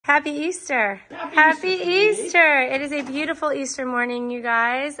Happy Easter. Happy Easter. It is a beautiful Easter morning, you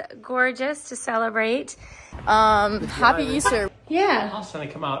guys. Gorgeous to celebrate. Happy Easter. Yeah. All of a sudden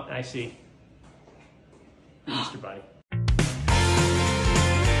I come out and I see the Easter Bunny.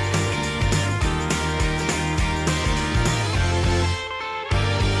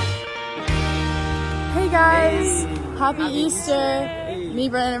 Hey guys, happy Easter. Hey. Me,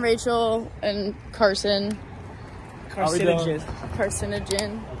 Brennan, and Rachel, and Carson. Carcinogen.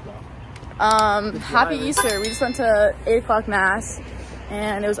 Happy Easter. We just went to 8 o'clock mass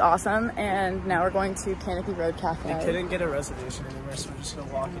and it was awesome, and now we're going to Canopy Road Cafe. We couldn't get a reservation anywhere, so we're just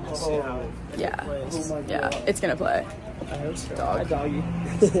gonna walk and just see how it plays. Yeah, it's gonna play. I hope so. Dog. Hi, doggy.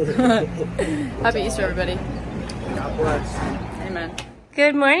 Happy Easter, everybody. God bless. Amen.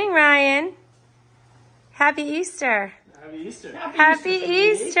 Good morning, Ryan. Happy Easter. Happy Easter. Happy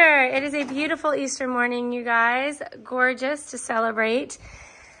Easter. It is a beautiful Easter morning, you guys. Gorgeous to celebrate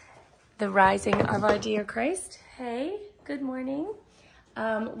the rising of our dear Christ. Hey, good morning.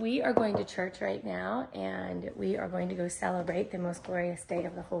 We are going to church right now, and we are going to go celebrate the most glorious day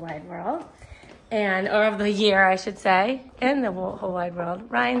of the whole wide world, or of the year, I should say, in the whole wide world.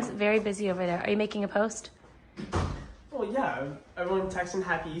 Ryan's very busy over there. Are you making a post? Well, yeah. Everyone texting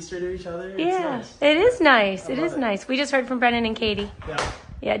Happy Easter to each other. It's nice. It is nice. It is nice. We just heard from Brennan and Katie. Yeah.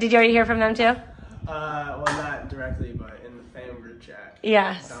 Yeah. Did you already hear from them too? Well, not directly, but in the fam group chat.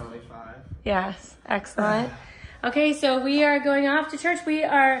 Yes. Fammelly 5. Yes. Excellent. Okay, so we are going off to church. We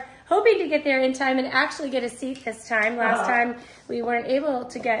are hoping to get there in time and actually get a seat this time. Last time we weren't able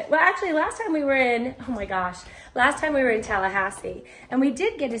to get, well, actually last time we were in, oh my gosh, last time we were in Tallahassee, and we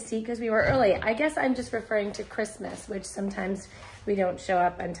did get a seat because we were early. I guess I'm just referring to Christmas, which sometimes we don't show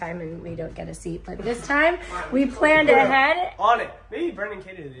up on time and we don't get a seat. But this time we planned ahead. On it. Maybe Brennan and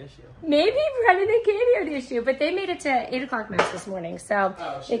Katie are the issue. Maybe Brennan and Katie are the issue, but they made it to 8 o'clock mass this morning, so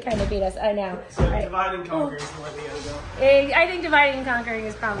they kind of beat us. I know. So divide and conquer is the way we gotta go. I think dividing and conquering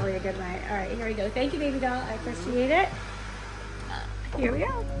is probably a good way. All right, here we go. Thank you, baby doll. I appreciate it. Here we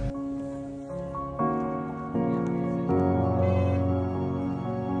go.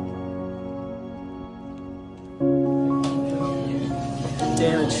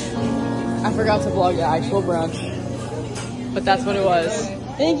 Damage. I forgot to vlog the actual brunch, but that's what it was.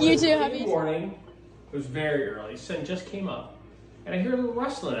 Thank you too. Happy Good morning. It was very early. Sun just came up, and I hear a little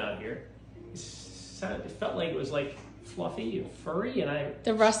rustling out here. It felt like it was like fluffy and furry, and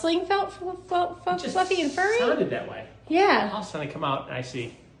The rustling felt fluffy and furry? Sounded that way. Yeah. All of a sudden I come out and I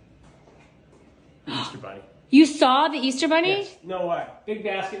see the Easter Bunny. You saw the Easter Bunny? Yes. No way. Big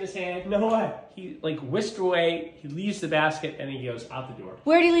basket in his hand. No way. He like whisked away. He leaves the basket and he goes out the door.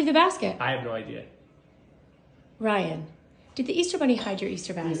 Where did he leave the basket? I have no idea. Ryan, did the Easter Bunny hide your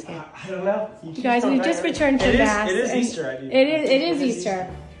Easter basket? I don't know. You guys, we've just returned from mass. It is Easter. It is Easter.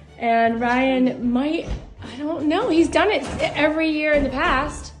 And Ryan might, I don't know. He's done it every year in the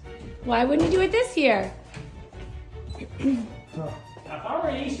past. Why wouldn't he do it this year? Now, if I were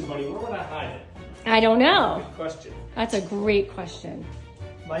an Easter Bunny, where would I hide it? I don't know. Good question. That's a great question.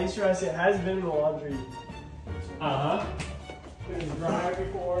 My Easter basket has been in the laundry. Been dry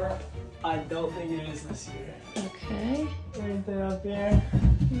before. I don't think it is this year. Okay. Anything up there?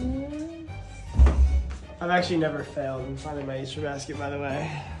 I've actually never failed in finding my Easter basket, by the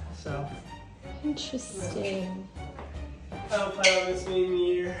way. So. Interesting. I don't plan on this being the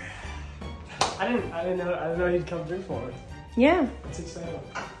year. I didn't know he'd come through for me. Yeah. It's exciting.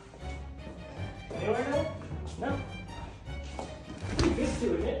 Anywhere now? No. It's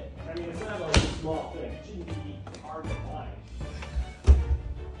doing it. I mean, it's not like a small thing. It shouldn't be hard to find.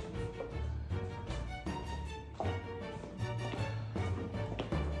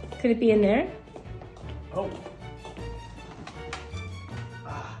 Could it be in there? Oh.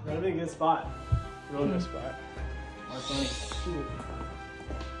 That'd be a good spot. Real good spot. That's funny.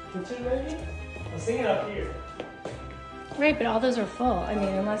 Kitchen maybe? I was thinking up here. Right, but all those are full. I mean,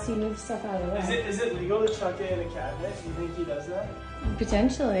 unless you move stuff out of the way. Is it legal to chuck it in a cabinet? Do you think he does that?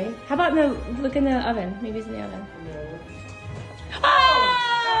 Potentially. How about look in the oven? Maybe it's in the oven. No. Oh!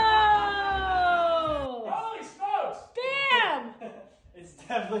 Holy smokes! Bam! It's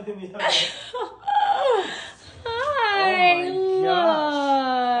definitely in the oven. Hi, Oh my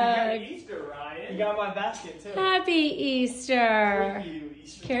gosh. look. Easter, Ryan. You got my basket too. Happy Easter. Thank you,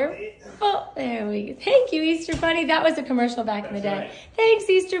 Easter Careful. Bunny. There we go. Thank you, Easter Bunny. That was a commercial back in the day. Right. Thanks,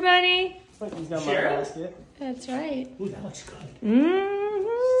 Easter Bunny. Look, he's got Sure. my basket. That's right. Ooh, that looks good.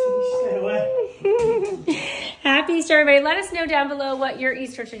 Stay away. Happy Easter, everybody. Let us know down below what your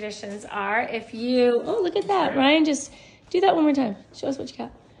Easter traditions are. If you, oh, look at that. Ryan, just do that one more time. Show us what you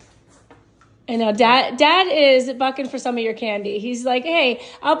got. I know. Dad is bucking for some of your candy. He's like, hey,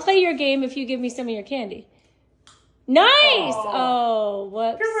 I'll play your game if you give me some of your candy. Nice! Oh,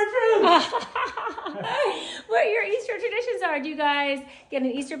 whoops. What your Easter traditions are? Do you guys get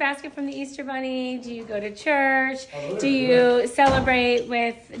an Easter basket from the Easter Bunny? Do you go to church? Do you celebrate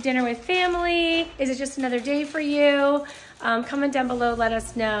with dinner with family? Is it just another day for you? Comment down below, let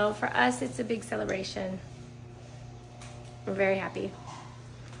us know. For us, it's a big celebration. We're very happy.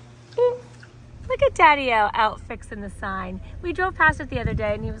 Ooh, look at Daddy out fixing the sign. We drove past it the other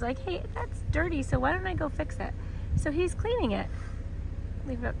day and he was like, hey, that's dirty, so why don't I go fix it? So he's cleaning it.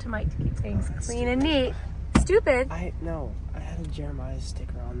 Leave it up to Mike to keep things clean and neat. Stupid. No, I had a Jeremiah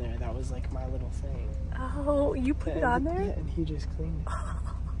sticker on there. That was like my little thing. Oh, you put it on there? Yeah, and he just cleaned it.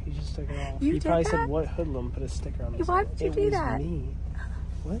 He just took it off. You he did probably that? said, what hoodlum put a sticker on this? Why would you do that? It was me.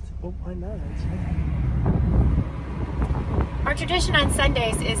 What? Well, why not? It's fine. Our tradition on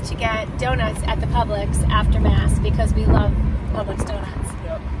Sundays is to get donuts at the Publix after Mass because we love Publix donuts.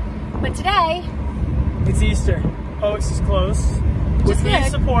 Yep. But today, it's Easter. Publix is closed. Which we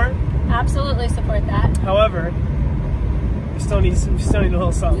support. Absolutely support that. However, we still need a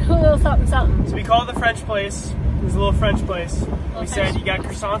little something. A little something, something. So we called the French place. There's a little French place. We said, you got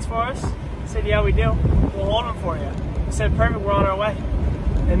croissants for us? He said, yeah, we do. We'll hold them for you. We said, perfect, we're on our way.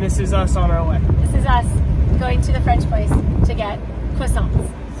 And this is us on our way. This is us going to the French place to get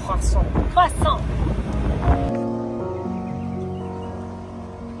croissants. Croissant. Croissant.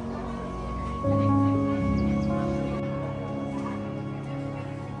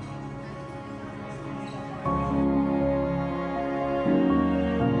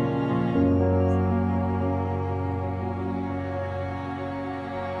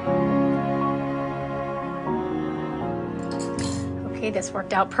 Okay, this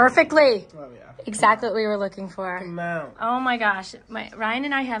worked out perfectly. Oh, yeah. Exactly what we were looking for. Come on. Oh my gosh. Ryan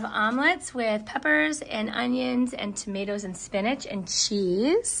and I have omelets with peppers and onions and tomatoes and spinach and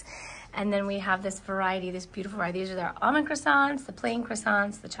cheese. And then we have this variety, this beautiful variety. These are our almond croissants, the plain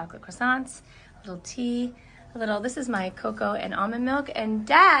croissants, the chocolate croissants, a little tea, this is my cocoa and almond milk. And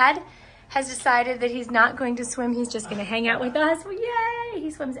Dad has decided that he's not going to swim. He's just going to hang out with us. Well, yay!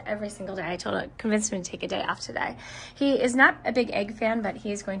 He swims every single day. Convinced him to take a day off today. He is not a big egg fan, but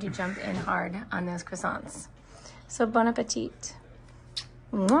he is going to jump in hard on those croissants. So bon appetit.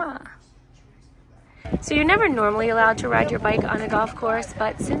 Mwah. So you're never normally allowed to ride your bike on a golf course,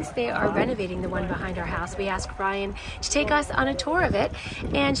 but since they are renovating the one behind our house, we asked Ryan to take us on a tour of it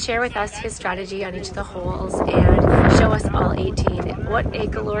and share with us his strategy on each of the holes and show us all 18. What a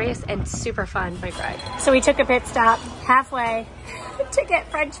glorious and super fun bike ride. So we took a pit stop halfway to get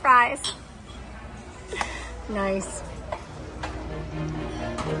French fries. Nice.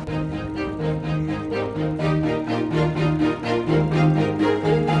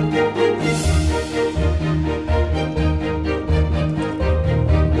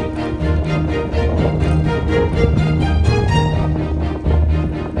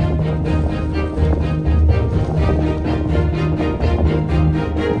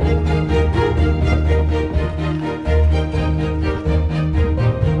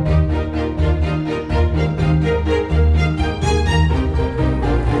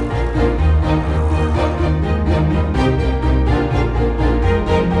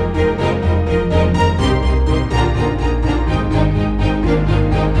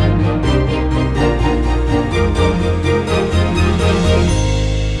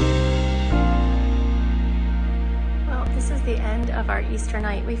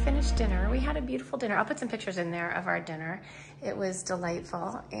 We finished dinner. We had a beautiful dinner. I'll put some pictures in there of our dinner. It was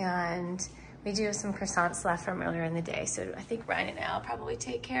delightful, and we do have some croissants left from earlier in the day. So I think Ryan and I will probably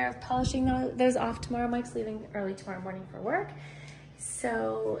take care of polishing those off tomorrow. Mike's leaving early tomorrow morning for work.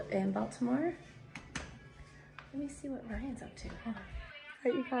 So in Baltimore, let me see what Ryan's up to. Hold on. All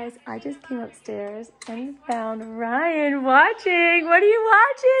right, you guys, I just came upstairs and found Ryan watching. What are you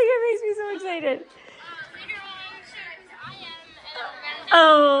watching? It makes me so excited.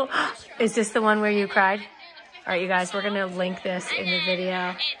 Oh, is this the one where you cried? All right, you guys, we're gonna link this in the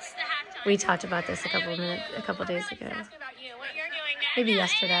video. We talked about this a couple days ago. Maybe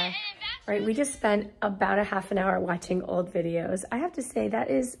yesterday. All right, we just spent about a half an hour watching old videos. I have to say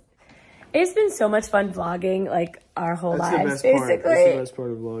it's been so much fun vlogging like our whole lives, basically. That's the best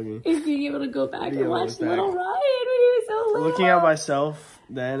part of vlogging. Is being able to go back and watch little Ryan when he was so little. Looking at myself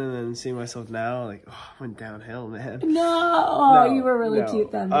then and then seeing myself now, like, oh, I went downhill, man. No, you were really cute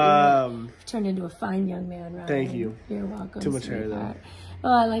then. But you turned into a fine young man, Ryan. Thank you. You're welcome. Too much hair though.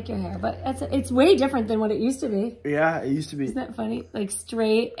 Oh, I like your hair, but it's way different than what it used to be. Yeah, it used to be. Isn't that funny? Like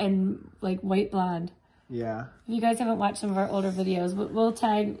straight and like white blonde. Yeah. If you guys haven't watched some of our older videos, we'll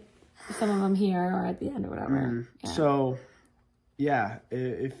tag some of them here or at the end or whatever. Yeah. So, yeah,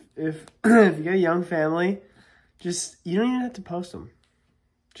 if you got a young family, you don't even have to post them.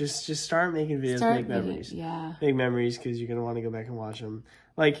 Just start making videos, make memories. Yeah. Make memories because you're going to want to go back and watch them.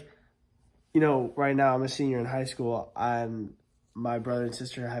 Like, you know, right now I'm a senior in high school. My brother and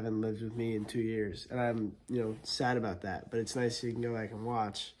sister haven't lived with me in 2 years. And I'm, you know, sad about that. But it's nice you can go back and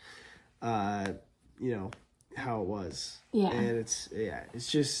watch, you know, how it was. Yeah. And it's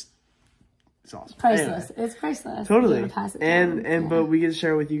awesome. Priceless. Anyway, it's priceless. Totally. But we get to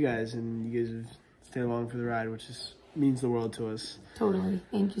share it with you guys. And you guys have stayed along for the ride, which means the world to us. Totally.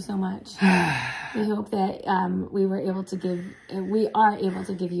 Thank you so much. We hope that we are able to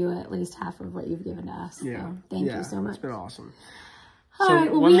give you at least half of what you've given to us. Yeah. So thank you so much. It's been awesome.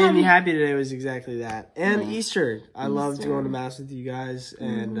 What made me happy today was exactly that. And Easter. I loved going to Mass with you guys.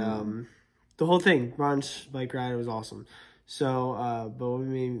 And the whole thing, brunch, bike ride, it was awesome. So, but what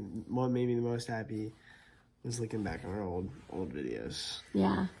made me the most happy was looking back on our old videos.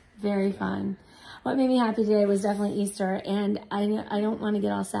 Yeah. Very fun. What made me happy today was definitely Easter, and I don't want to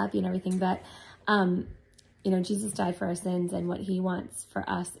get all sappy and everything, but you know, Jesus died for our sins, and what he wants for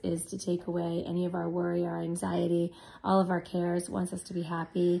us is to take away any of our worry, our anxiety, all of our cares, wants us to be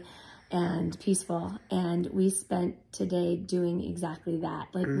happy and peaceful, and we spent today doing exactly that.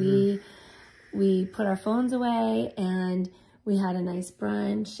 Like we put our phones away, and we had a nice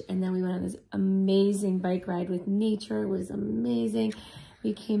brunch, and then we went on this amazing bike ride with nature. It was amazing.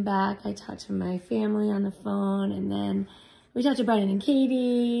 We came back, I talked to my family on the phone, and then we talked to Brennan and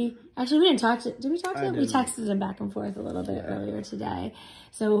Katie. Actually, we didn't talk to, did we talk to them? We texted them back and forth a little bit earlier today.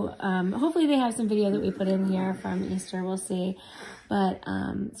 So hopefully they have some video that we put in here from Easter, we'll see. But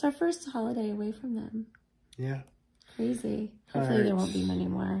it's our first holiday away from them. Yeah. Crazy. Hopefully there won't be many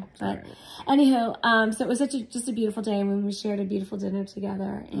more. But anywho, so it was just a beautiful day, and we shared a beautiful dinner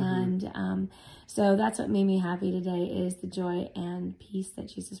together. And so that's what made me happy today, is the joy and peace that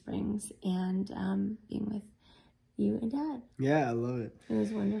Jesus brings, and being with you and Dad. Yeah, I love it. It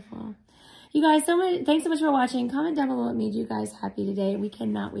was wonderful. You guys, thanks so much for watching. Comment down below what made you guys happy today. We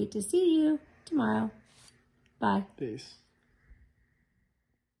cannot wait to see you tomorrow. Bye. Peace.